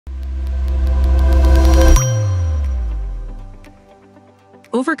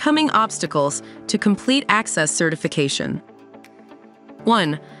Overcoming obstacles to complete access certification.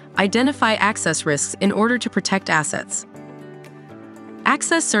 1. Identify access risks in order to protect assets.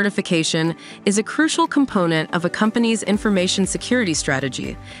 Access certification is a crucial component of a company's information security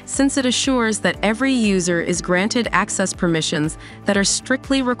strategy, since it assures that every user is granted access permissions that are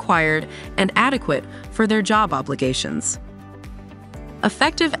strictly required and adequate for their job obligations.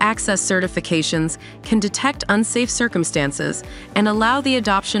 Effective access certifications can detect unsafe circumstances and allow the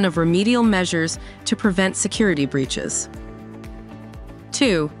adoption of remedial measures to prevent security breaches.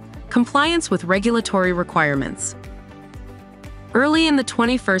 2. Compliance with regulatory requirements. Early in the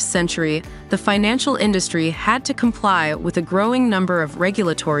 21st century, the financial industry had to comply with a growing number of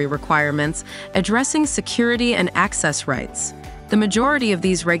regulatory requirements addressing security and access rights. The majority of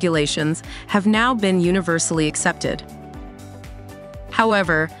these regulations have now been universally accepted.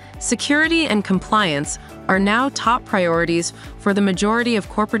 However, security and compliance are now top priorities for the majority of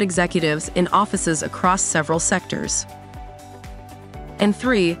corporate executives in offices across several sectors. And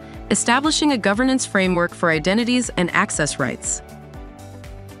 3. Establishing a governance framework for identities and access rights.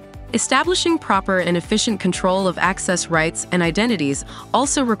 Establishing proper and efficient control of access rights and identities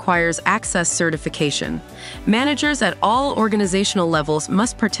also requires access certification. Managers at all organizational levels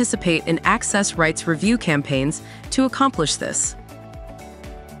must participate in access rights review campaigns to accomplish this.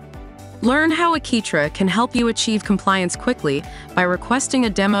 Learn how Akitra can help you achieve compliance quickly by requesting a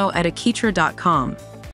demo at akitra.com.